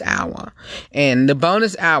bonus hour. And the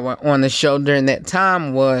bonus hour on the show during that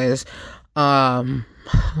time was was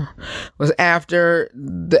at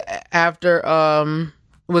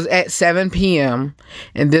 7 p.m.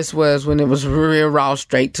 and this was when it was real raw,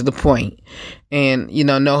 straight to the point, and you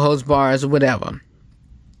know, no holds bars or whatever.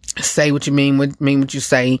 Say what you mean what you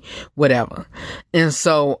say, whatever. And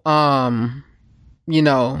so you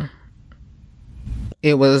know,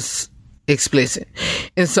 it was explicit,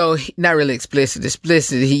 and so not really explicit.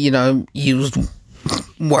 He, you know, used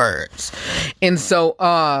words, and so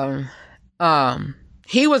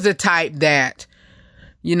he was the type that,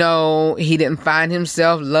 you know, he didn't find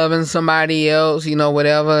himself loving somebody else, you know,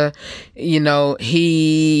 whatever, you know,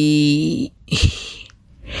 he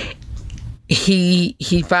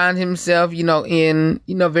found himself, you know, in,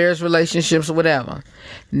 you know, various relationships or whatever.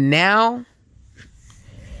 Now,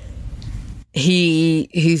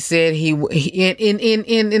 he said he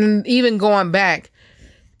in even going back,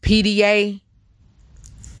 PDA,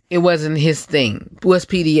 it wasn't his thing. What's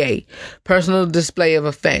PDA? Personal display of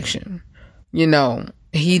affection. You know,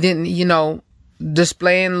 he didn't, you know,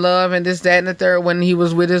 displaying love and this, that, and the third when he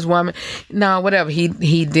was with his woman. No, whatever. He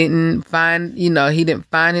didn't find, you know, he didn't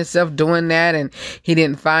find himself doing that, and he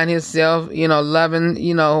didn't find himself, you know, loving,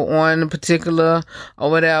 you know, on a particular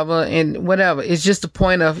or whatever, and whatever. It's just the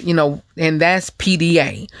point of, you know, and that's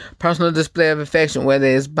PDA, personal display of affection, whether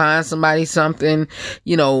it's buying somebody something,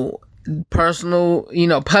 you know, personal, you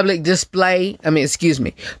know, public display of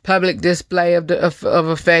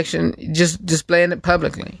affection, just displaying it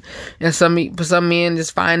publicly. And some men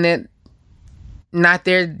just find that not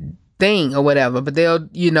their thing or whatever, but they'll,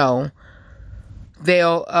 you know,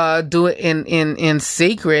 they'll do it in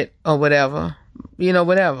secret or whatever, you know,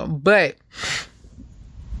 whatever. But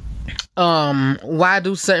why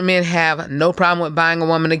do certain men have no problem with buying a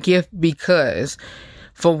woman a gift? Because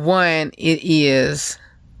for one,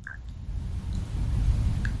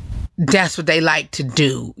 that's what they like to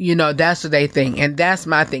do. You know, that's what they think. And that's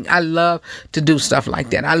my thing. I love to do stuff like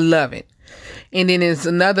that. I love it. And then there's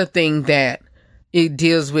another thing that it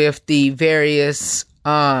deals with the various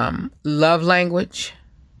love language.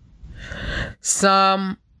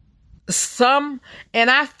 Some, and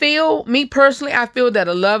I feel, me personally, I feel that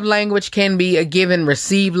a love language can be a give and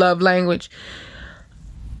receive love language.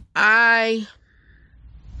 I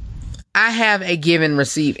have a give and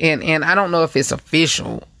receive, and I don't know if it's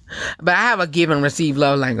official, but I have a give and receive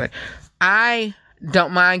love language. I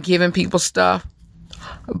don't mind giving people stuff,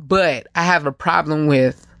 but I have a problem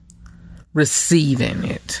with receiving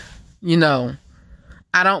it. You know,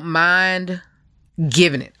 I don't mind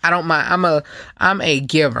giving it. I don't mind. I'm a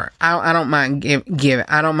giver. I don't mind giving.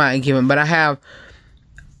 I don't mind giving, but I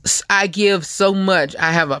give so much.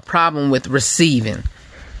 I have a problem with receiving,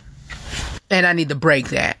 and I need to break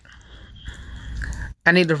that.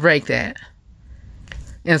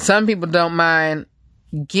 And some people don't mind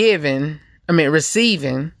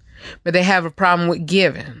receiving, but they have a problem with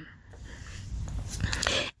giving.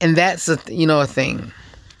 And that's a thing.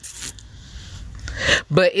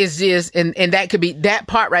 But it's just, and that could be, that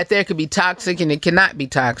part right there could be toxic, and it cannot be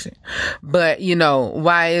toxic. But,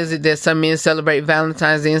 why is it that some men celebrate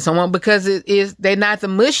Valentine's Day and so on? Because they're not the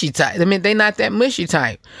mushy type. I mean, they're not that mushy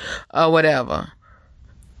type or whatever.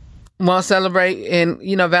 Won't celebrate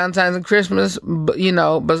Valentine's and Christmas, but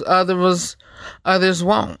others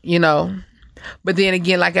won't, But then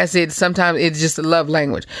again, like I said, sometimes it's just a love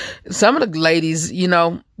language. Some of the ladies,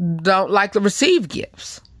 don't like to receive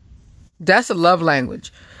gifts. That's a love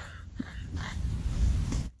language.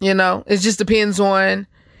 It just depends on,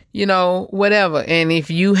 whatever. And if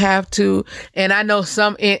you have to, and I know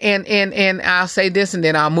some, and I'll say this and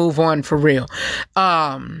then I'll move on for real.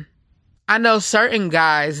 I know certain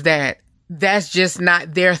guys that's just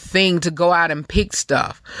not their thing to go out and pick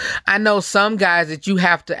stuff. I know some guys that you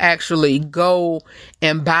have to actually go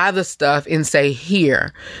and buy the stuff and say,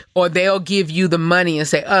 here, or they'll give you the money and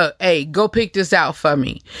say, hey, go pick this out for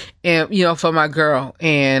me. And, for my girl,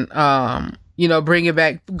 and, bring it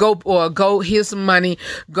back, go, here's some money,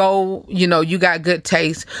 go, you got good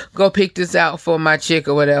taste, go pick this out for my chick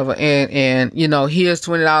or whatever. And, here's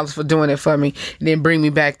 $20 for doing it for me. And then bring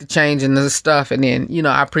me back the change and the stuff. And then,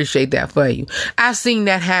 I appreciate that for you. I've seen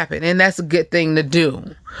that happen, and that's a good thing to do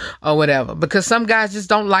or whatever, because some guys just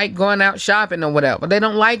don't like going out shopping or whatever. They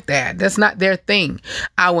don't like that. That's not their thing.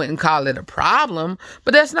 I wouldn't call it a problem,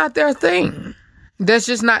 but that's not their thing. That's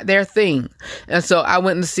just not their thing. And so I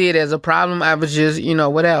wouldn't see it as a problem. I was just,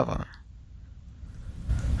 whatever.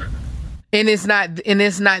 And it's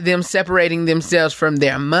not them separating themselves from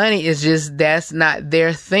their money. It's just that's not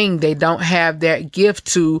their thing. They don't have that gift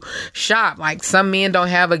to shop. Like some men don't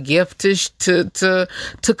have a gift to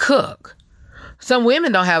cook. Some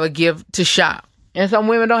women don't have a gift to shop. And some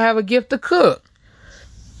women don't have a gift to cook.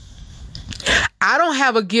 I don't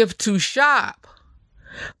have a gift to shop.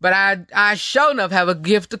 But I sure enough have a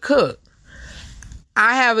gift to cook.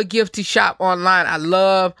 I have a gift to shop online. I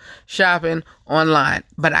love shopping online.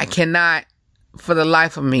 But I cannot, for the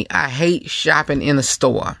life of me, I hate shopping in a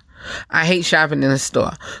store. But I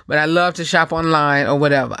love to shop online or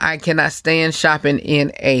whatever. I cannot stand shopping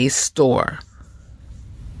in a store.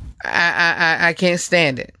 I can't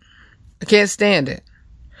stand it.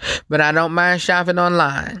 But I don't mind shopping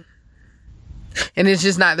online. And it's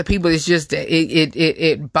just not the people. It's just that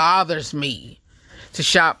it bothers me to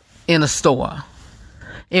shop in a store.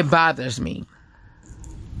 It bothers me.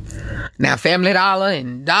 Now, Family Dollar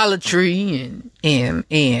and Dollar Tree and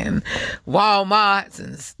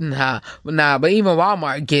Walmart's and but even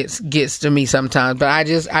Walmart gets to me sometimes. But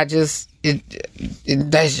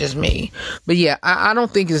that's just me. But yeah, I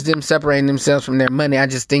don't think it's them separating themselves from their money. I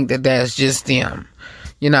just think that's just them.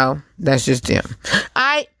 That's just them.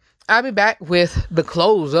 I'll be back with the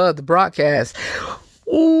close of the broadcast.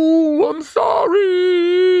 Oh, I'm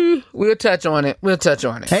sorry. We'll touch on it.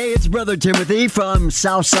 Hey, it's Brother Timothy from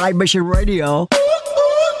Southside Mission Radio.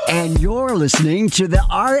 And you're listening to the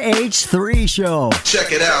RH3 Show.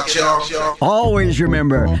 Check it out, y'all. Always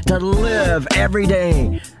remember to live every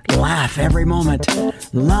day, laugh every moment,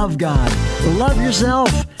 love God, love yourself,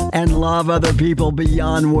 and love other people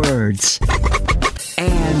beyond words.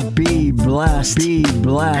 And be blessed. Be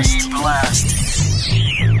blessed. Be blessed.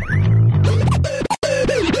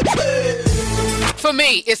 For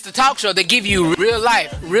me, it's the talk show that give you real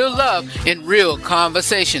life, real love, and real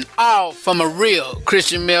conversation, all from a real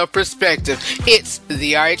Christian male perspective. It's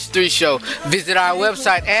the RH3 Show. Visit our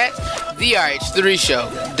website at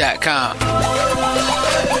therh3show.com.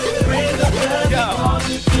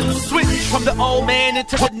 Switch from the old man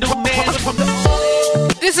into the new man.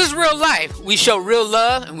 This is real life. We show real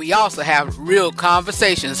love, and we also have real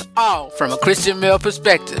conversations, all from a Christian male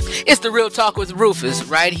perspective. It's the Real Talk with Rufus,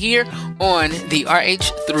 right here on the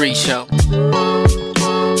RH3 Show.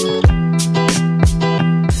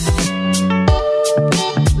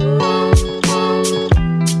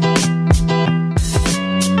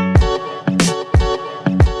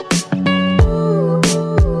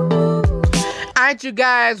 You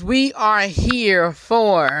guys, we are here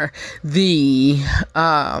for the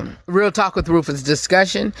Real Talk with Rufus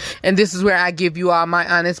discussion, and this is where I give you all my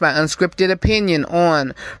honest, my unscripted opinion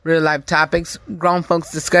on real life topics, grown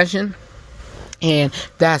folks discussion. And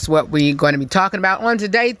that's what we're going to be talking about on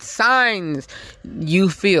today's signs you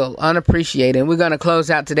feel unappreciated. We're going to close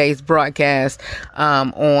out today's broadcast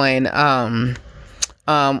on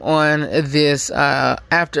this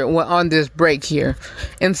on this break here.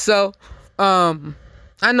 And so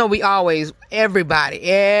I know we always, everybody,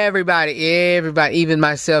 even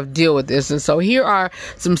myself, deal with this. And so here are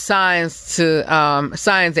some signs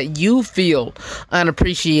that you feel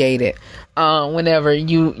unappreciated whenever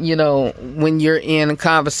when you're in a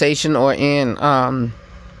conversation or in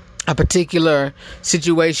a particular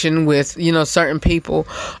situation with, certain people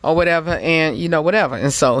or whatever, and whatever.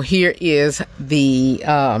 And so here is the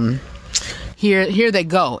here they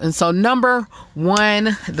go. And so number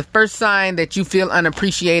one, the first sign that you feel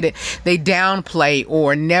unappreciated, they downplay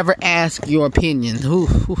or never ask your opinion.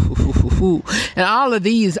 And all of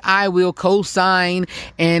these I will co-sign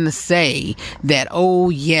and say that,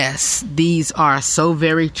 oh yes, these are so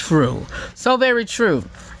very true. So very true.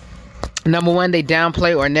 Number one, they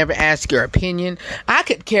downplay or never ask your opinion. I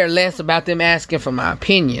could care less about them asking for my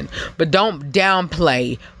opinion, but don't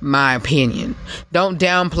downplay my opinion. Don't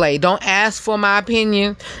downplay. Don't ask for my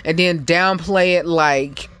opinion and then downplay it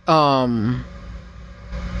like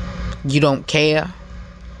you don't care.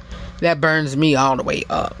 That burns me all the way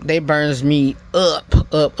up. That burns me up.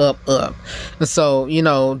 And so,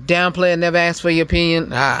 downplay and never ask for your opinion.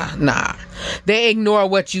 Nah. They ignore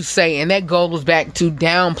what you say, and that goes back to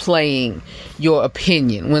downplaying your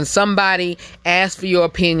opinion. When somebody asks for your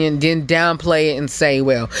opinion, then downplay it and say,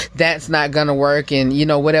 well, that's not gonna work, and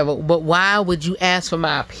whatever. But why would you ask for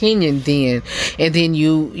my opinion then? And then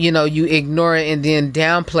you ignore it and then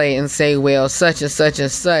downplay it and say, well, such and such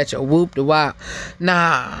and such, or whoop the wop.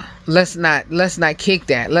 Nah, let's not kick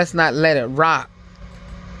that. Let's not let it rock.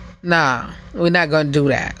 Nah, we're not going to do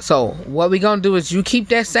that. So what we're going to do is you keep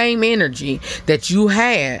that same energy that you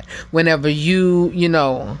had whenever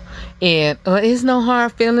and it's no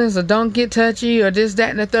hard feelings, or don't get touchy, or this,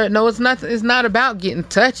 that, and the third. No, it's nothing. It's not about getting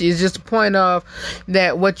touchy. It's just a point of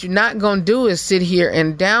that what you're not going to do is sit here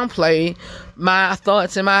and downplay my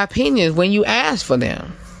thoughts and my opinions when you ask for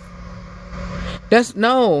them. That's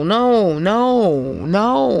no.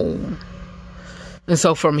 And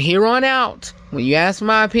so from here on out, when you ask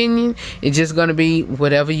my opinion, it's just going to be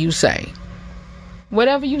whatever you say.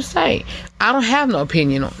 Whatever you say. I don't have no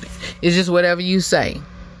opinion on it. It's just whatever you say.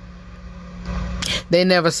 They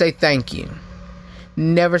never say thank you.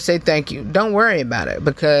 Never say thank you. Don't worry about it,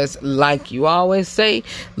 because like you always say,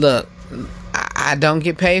 look, I don't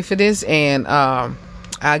get paid for this, and I'll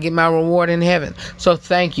get my reward in heaven. So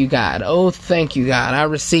thank you, God. Oh, thank you, God. I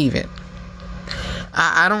receive it.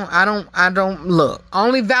 I don't look.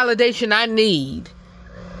 Only validation I need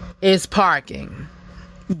is parking.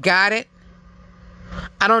 Got it?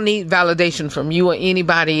 I don't need validation from you or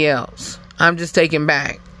anybody else. I'm just taking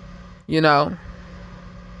back. They don't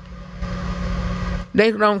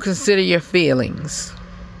consider your feelings.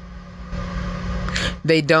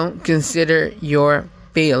 They don't consider your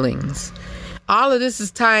feelings. All of this is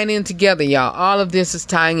tying in together, y'all. All of this is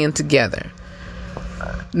tying in together.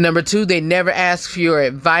 Number two, they never ask for your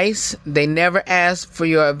advice. They never ask for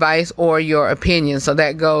your advice or your opinion. So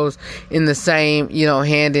that goes in the same,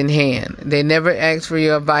 hand in hand. They never ask for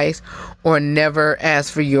your advice or never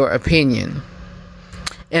ask for your opinion.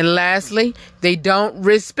 And lastly, they don't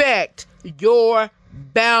respect your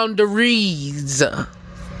boundaries.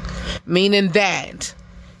 Meaning that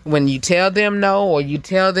when you tell them no, or you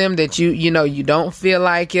tell them that you don't feel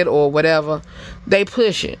like it or whatever, they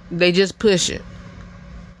push it. They just push it.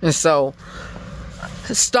 And so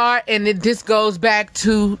this goes back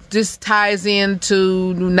to, this ties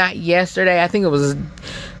into not yesterday, I think it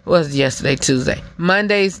was yesterday, Tuesday,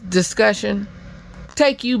 Monday's discussion.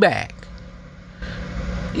 Take you back.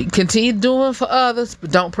 Continue doing for others,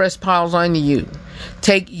 but don't press pause on you.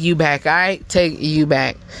 Take you back, all right? Take you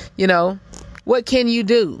back. What can you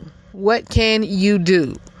do? What can you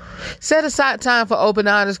do? Set aside time for open,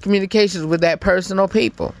 honest communications with that person or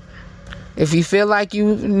people. If you feel like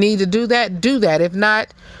you need to do that, do that. If not,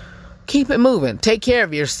 keep it moving. Take care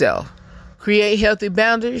of yourself. Create healthy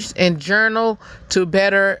boundaries and journal to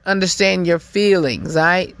better understand your feelings. All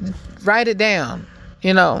right? Write it down,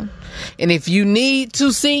 And if you need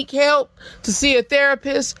to seek help, to see a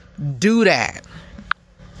therapist, do that.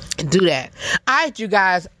 Do that. All right, you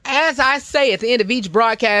guys, as I say at the end of each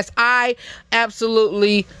broadcast, I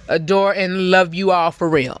absolutely adore and love you all for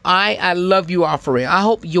real. I love you all for real. I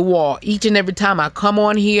hope you all, each and every time I come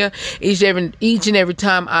on here, each and every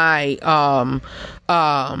time I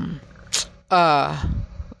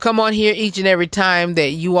come on here each and every time that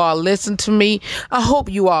you all listen to me. I hope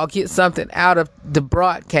you all get something out of the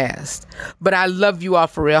broadcast. But I love you all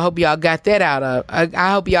for real. I hope y'all got that out of.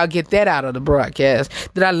 I hope y'all get that out of the broadcast.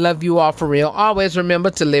 That I love you all for real. Always remember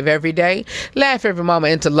to live every day, laugh every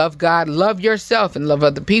moment, and to love God, love yourself, and love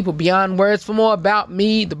other people beyond words. For more about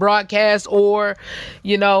me, the broadcast, or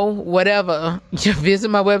whatever, visit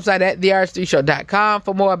my website at therh3show.com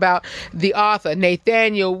for more about the author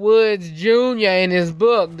Nathaniel Woods Jr. and his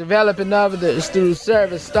book Developing Others Through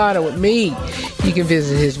Service Started With Me. You can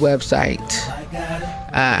visit his website.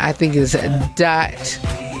 I think it's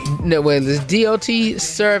DOT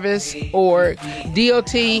service or DOT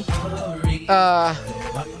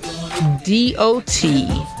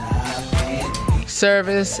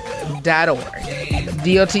service.org.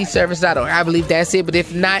 DOTservice.org. I believe that's it, but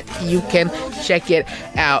if not, you can check it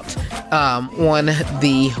out on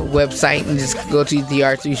the website and just go to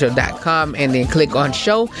therh3show.com and then click on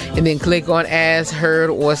show and then click on as heard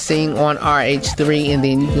or sing on RH3 and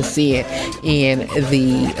then you can see it in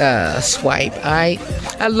the swipe. All right.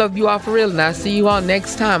 I love you all for real and I'll see you all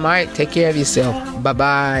next time. All right. Take care of yourself.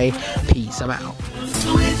 Bye-bye. Peace. I'm out.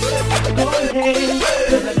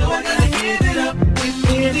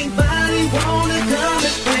 Anybody wanna come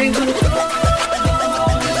and bring the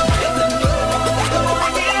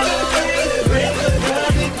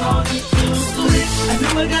switch. I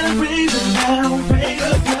know I gotta raise it now. Raise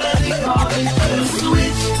the bloody calling the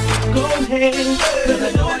switch. Go ahead, 'cause I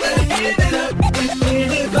know I gotta give it up. If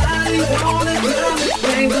anybody wanna come and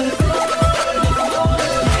bring the switch.